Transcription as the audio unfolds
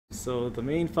So the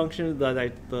main function of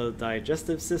the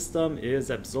digestive system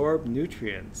is absorb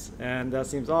nutrients. And that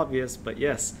seems obvious, but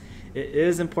yes, it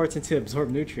is important to absorb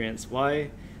nutrients.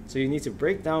 Why? So you need to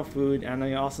break down food, and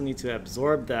you also need to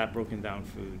absorb that broken down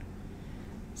food.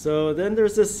 So then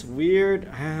there's this weird,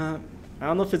 I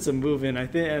don't know if it's a movement, I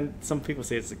think, and some people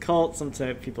say it's a cult, some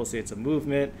people say it's a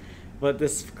movement, but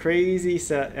this crazy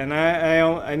set, and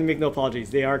I make no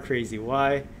apologies, they are crazy.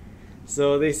 Why?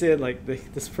 So they said like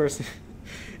this person,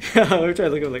 we're trying to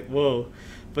look at like, whoa,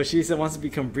 but she said wants to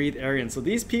become breatharian. So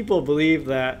these people believe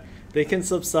that they can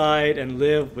subside and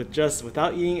live with just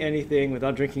without eating anything,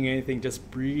 without drinking anything,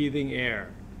 just breathing air.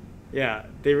 Yeah,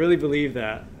 they really believe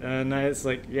that. And it's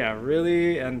like, yeah,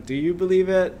 really? And do you believe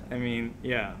it? I mean,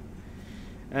 yeah.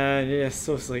 And yeah,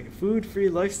 so it's like food-free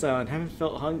lifestyle and haven't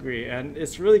felt hungry. And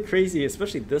it's really crazy,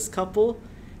 especially this couple,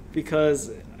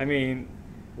 because, I mean,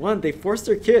 one, they forced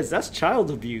their kids. That's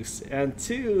child abuse. And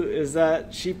two is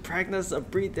that she practiced a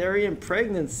breatharian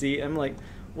pregnancy. I'm like,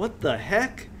 what the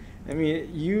heck? I mean,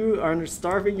 you are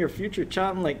starving your future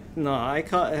child. I'm like, no,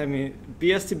 I mean,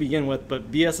 BS to begin with,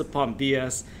 but BS upon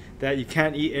BS that you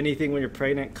can't eat anything when you're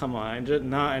pregnant. Come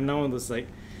on, I know it was like,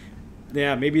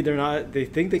 yeah, maybe they're not, they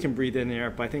think they can breathe in air,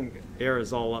 but I think air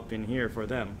is all up in here for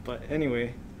them. But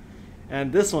anyway,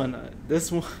 and this one,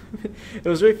 it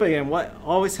was really funny. And what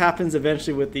always happens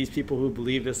eventually with these people who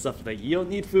believe this stuff, like you don't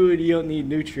need food, you don't need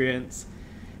nutrients.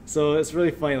 So it's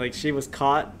really funny, like she was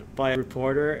caught by a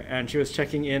reporter and she was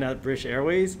checking in at British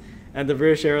Airways, and the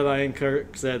British airline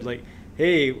clerk said like,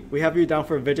 hey, we have you down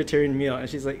for a vegetarian meal. And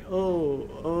she's like,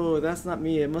 oh, that's not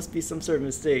me, it must be some sort of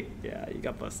mistake. Yeah, you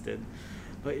got busted.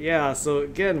 But yeah, so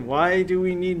again, why do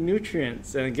we need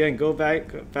nutrients? And again, go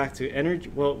back to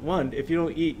energy. Well, one, if you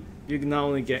don't eat, you can not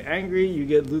only get angry,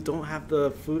 don't have the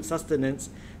food sustenance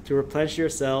to replenish your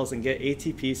cells and get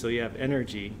ATP, so you have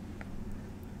energy.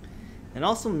 And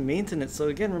also maintenance. So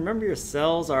again, remember your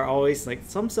cells are always like,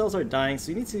 some cells are dying,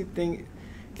 so you need to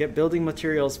get building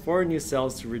materials for new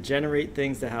cells to regenerate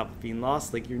things that have been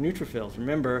lost, like your neutrophils.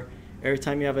 Remember, every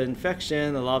time you have an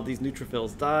infection, a lot of these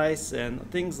neutrophils die, and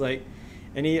things like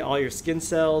all your skin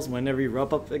cells, whenever you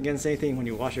rub up against anything, when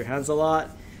you wash your hands a lot,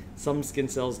 some skin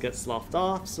cells get sloughed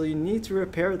off, so you need to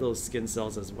repair those skin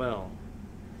cells as well.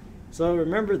 So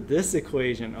remember this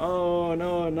equation. Oh,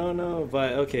 no.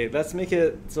 But okay, let's make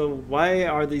it, so why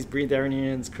are these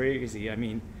breatharians crazy? I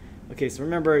mean, okay, so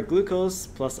remember glucose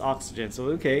plus oxygen. So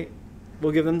okay,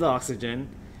 we'll give them the oxygen.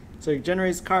 So it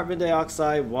generates carbon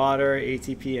dioxide, water,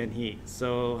 ATP, and heat.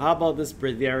 So how about this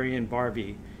breatharian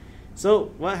Barbie? So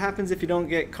what happens if you don't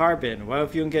get carbon? What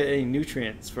if you don't get any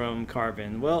nutrients from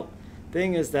carbon? Well,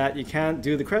 thing is that you can't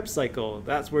do the Krebs cycle.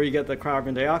 That's where you get the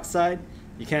carbon dioxide.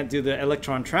 You can't do the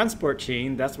electron transport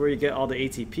chain. That's where you get all the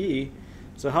ATP.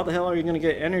 So how the hell are you going to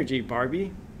get energy,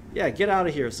 Barbie? Yeah, get out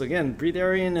of here. So again,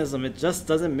 breatharianism, it just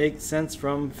doesn't make sense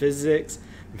from physics,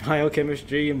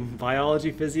 biochemistry,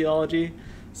 biology, physiology.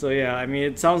 So yeah, I mean,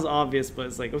 it sounds obvious, but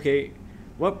it's like, okay,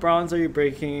 what bonds are you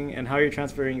breaking and how are you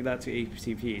transferring that to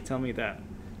ATP? Tell me that.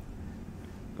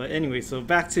 But anyway, so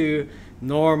back to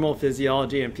normal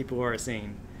physiology and people who are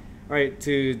sane. All right,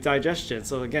 to digestion.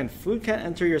 So again, food can't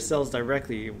enter your cells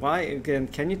directly. Why? Again,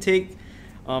 can you take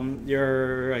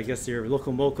your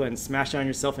local mocha and smash it on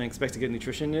yourself and expect to get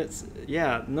nutrition?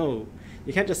 Yeah, no.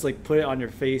 You can't just like put it on your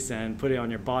face and put it on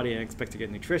your body and expect to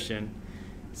get nutrition.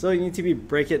 So you need to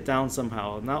break it down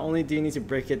somehow. Not only do you need to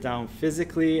break it down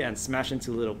physically and smash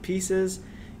into little pieces,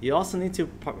 you also need to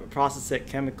process it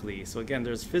chemically. So again,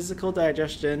 there's physical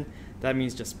digestion, that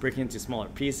means just breaking into smaller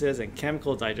pieces, and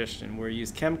chemical digestion, where you use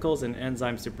chemicals and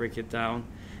enzymes to break it down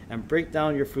and break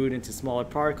down your food into smaller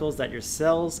particles that your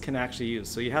cells can actually use.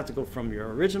 So you have to go from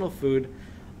your original food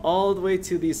all the way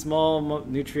to these small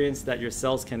nutrients that your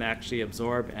cells can actually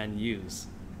absorb and use.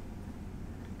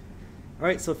 All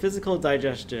right, so physical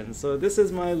digestion. So this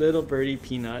is my little birdie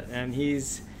Peanut, and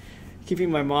he's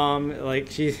keeping my mom,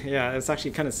 like it's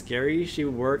actually kind of scary. She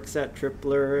works at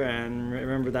Tripler, and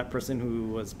remember that person who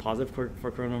was positive for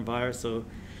coronavirus. So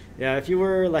yeah, if you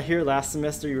were here last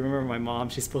semester, you remember my mom.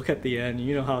 She spoke at the end.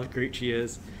 You know how great she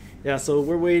is. Yeah, so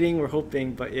we're waiting, we're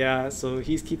hoping, but yeah, so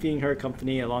he's keeping her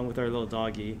company along with our little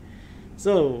doggy.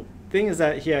 So thing is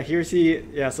that,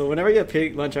 so whenever I get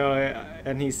paid lunch out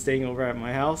and he's staying over at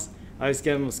my house, I just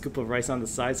give him a scoop of rice on the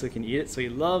side so he can eat it. So he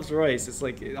loves rice. It's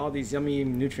like all these yummy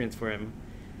nutrients for him.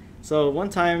 So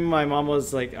one time my mom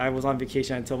was like, I was on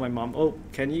vacation. I told my mom, oh,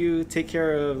 can you take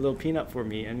care of little Peanut for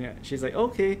me? And she's like,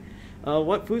 okay.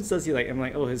 What foods does he like? I'm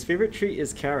like, oh, his favorite treat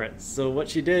is carrots. So what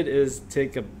she did is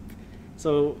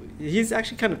so he's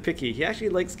actually kind of picky. He actually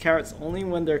likes carrots only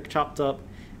when they're chopped up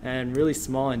and really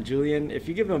small. And Julian, if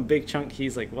you give him a big chunk,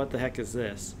 he's like, what the heck is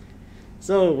this?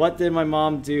 So what did my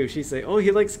mom do? She said, oh, he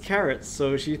likes carrots.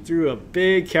 So she threw a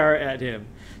big carrot at him.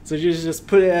 So she just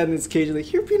put it in his cage, like,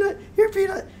 here, Peanut, here,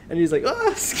 Peanut. And he's like, oh,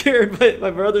 I'm scared. But my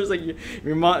brother's like,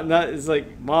 your mom, that is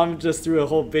like, mom just threw a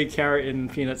whole big carrot in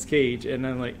Peanut's cage. And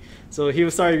then like, so he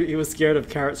was sorry, he was scared of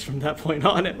carrots from that point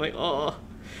on. And like, oh.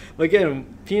 But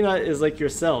again, Peanut is like your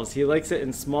cells. He likes it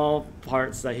in small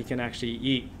parts that he can actually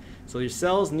eat. So your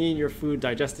cells need your food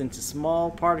digested into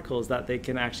small particles that they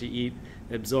can actually eat,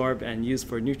 absorb, and use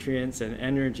for nutrients and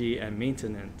energy and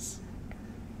maintenance.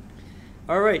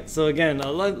 Alright, so again,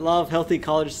 a lot of healthy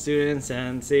college students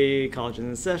and say college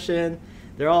in session,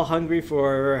 they're all hungry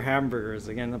for hamburgers.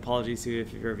 Again, apologies to you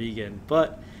if you're vegan.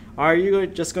 But are you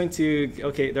just going to,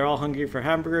 okay, they're all hungry for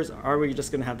hamburgers, are we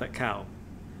just going to have that cow?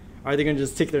 Are they going to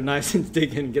just take their knives and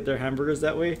dig in and get their hamburgers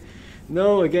that way?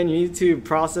 No, again, you need to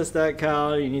process that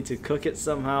cow, you need to cook it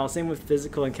somehow. Same with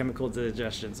physical and chemical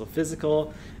digestion. So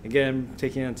physical, again,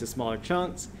 taking it into smaller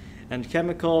chunks, and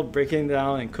chemical, breaking it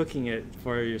down and cooking it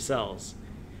for your cells.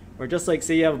 Or just like,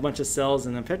 say you have a bunch of cells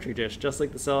in a Petri dish, just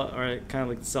like the cell, or kind of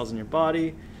like the cells in your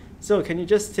body. So can you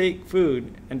just take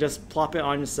food and just plop it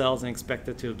on your cells and expect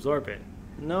it to absorb it?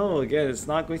 No, again, it's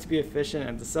not going to be efficient,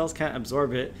 and the cells can't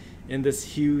absorb it in this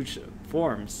huge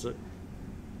form.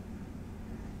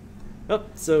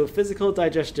 So physical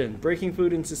digestion, breaking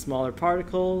food into smaller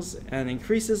particles and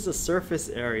increases the surface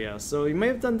area. So you may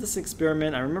have done this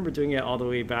experiment. I remember doing it all the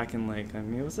way back in like, I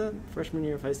mean, was that freshman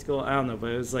year of high school? I don't know,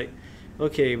 but it was like,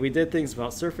 okay, we did things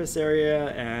about surface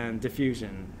area and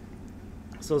diffusion.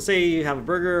 So say you have a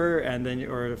burger and then,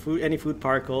 or any food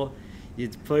particle, you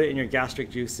put it in your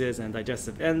gastric juices and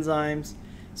digestive enzymes.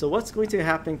 So what's going to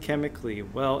happen chemically?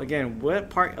 Well, again, what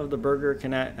part of the burger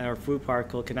or food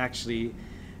particle can actually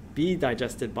be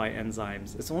digested by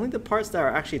enzymes? It's only the parts that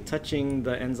are actually touching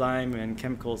the enzyme and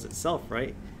chemicals itself,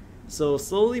 right? So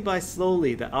slowly by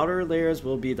slowly, the outer layers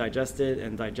will be digested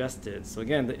and digested. So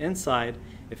again, the inside,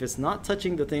 if it's not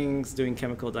touching the things doing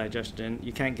chemical digestion,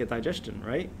 you can't get digestion,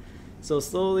 right? So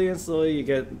slowly and slowly you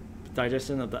get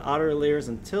digestion of the outer layers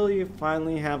until you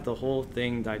finally have the whole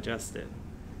thing digested.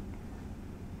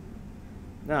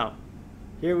 Now,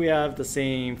 here we have the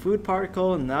same food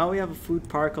particle, and now we have a food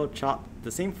particle chopped,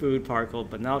 the same food particle,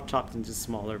 but now chopped into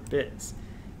smaller bits.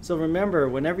 So remember,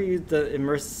 whenever you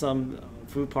immerse some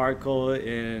food particle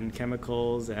in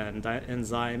chemicals and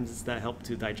enzymes that help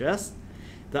to digest,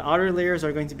 the outer layers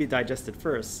are going to be digested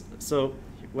first. So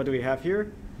what do we have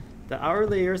here? The outer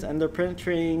layers, and they're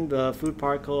penetrating the food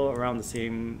particle around the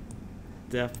same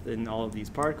depth in all of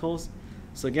these particles.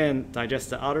 So again,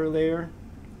 digest the outer layer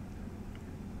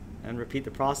and repeat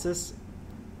the process.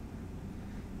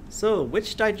 So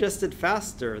which digested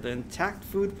faster, the intact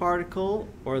food particle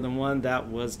or the one that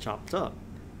was chopped up?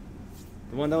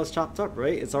 The one that was chopped up,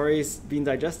 right? It's already being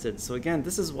digested. So again,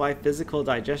 this is why physical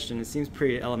digestion, it seems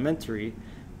pretty elementary,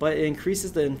 but it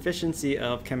increases the efficiency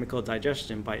of chemical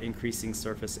digestion by increasing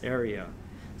surface area.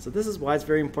 So this is why it's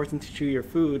very important to chew your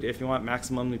food if you want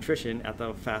maximum nutrition at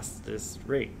the fastest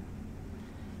rate.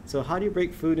 So how do you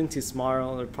break food into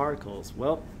smaller particles?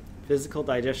 Well, physical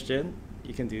digestion,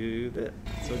 you can do that.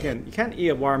 So again, you can't eat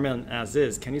a watermelon as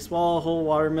is. Can you swallow a whole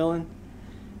watermelon?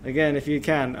 Again, if you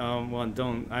can, well,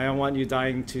 don't. I don't want you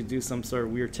dying to do some sort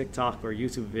of weird TikTok or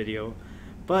YouTube video.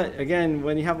 But again,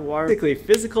 when you have a basically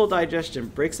physical digestion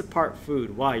breaks apart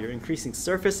food. Why? You're increasing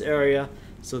surface area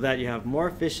so that you have more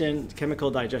efficient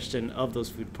chemical digestion of those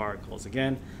food particles.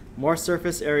 Again, more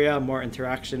surface area, more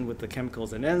interaction with the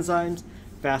chemicals and enzymes,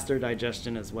 faster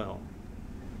digestion as well.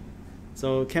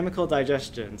 So chemical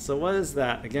digestion. So what is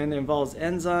that? Again, it involves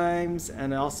enzymes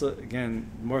and also, again,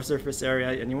 more surface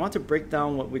area. And you want to break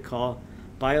down what we call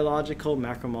biological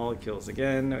macromolecules.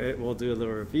 Again, we'll do a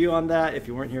little review on that if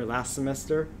you weren't here last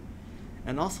semester.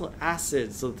 And also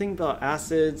acids. So the thing about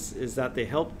acids is that they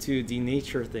help to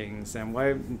denature things. And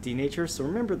why denature? So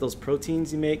remember those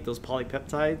proteins you make, those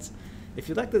polypeptides? If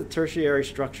you like the tertiary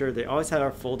structure, they always had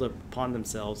our fold upon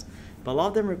themselves. But a lot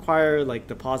of them require like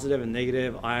the positive and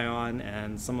negative ion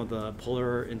and some of the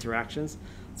polar interactions.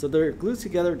 So they're glued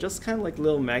together just kind of like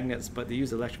little magnets, but they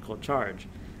use electrical charge.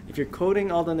 If you're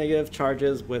coating all the negative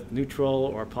charges with neutral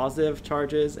or positive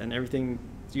charges and everything,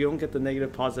 you don't get the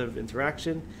negative positive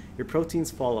interaction, your proteins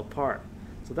fall apart.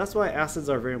 So that's why acids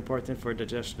are very important for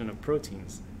digestion of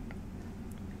proteins.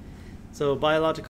 So biological